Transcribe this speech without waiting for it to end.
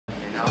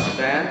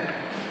stand.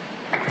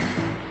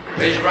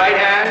 Raise your right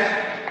hand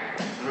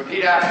and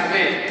repeat after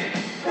me.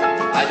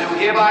 I do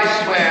hereby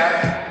swear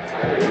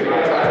to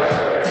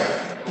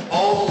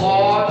uphold the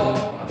laws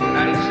of the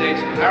United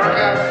States of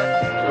America.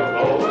 To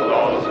uphold the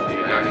laws of the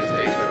United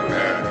States of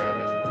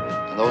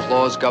America. And those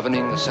laws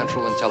governing the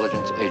Central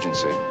Intelligence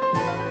Agency.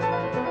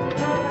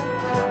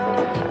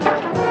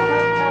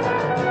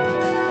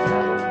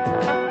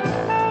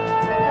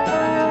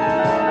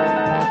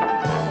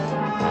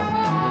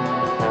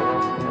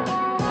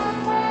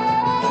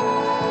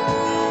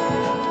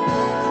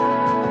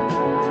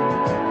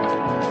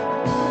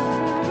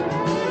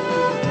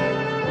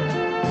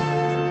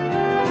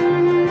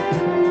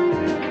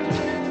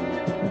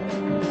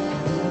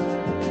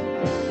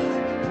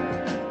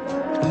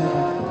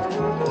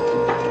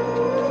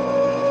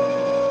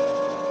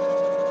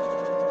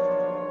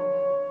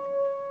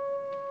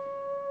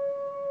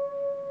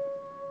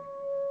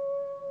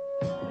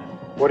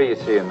 What do you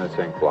see in this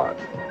ink blot?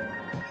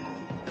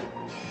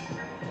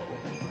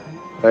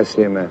 I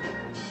see a man.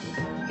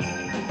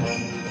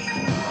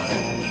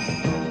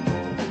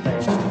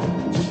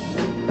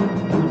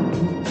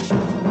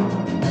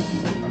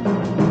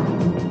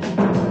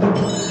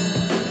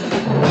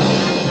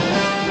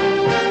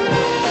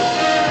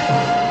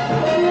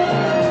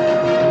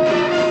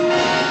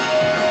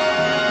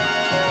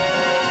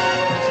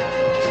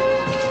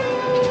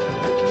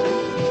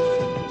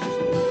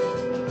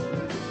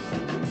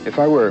 If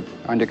I were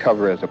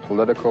undercover as a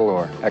political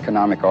or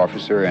economic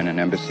officer in an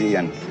embassy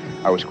and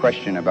I was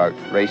questioned about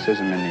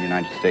racism in the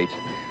United States,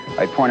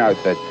 I'd point out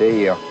that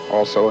they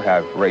also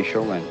have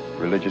racial and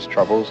religious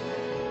troubles.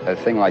 A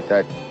thing like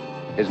that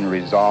isn't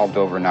resolved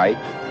overnight,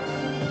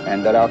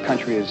 and that our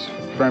country is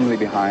firmly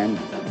behind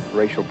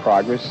racial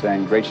progress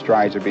and great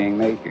strides are being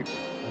made.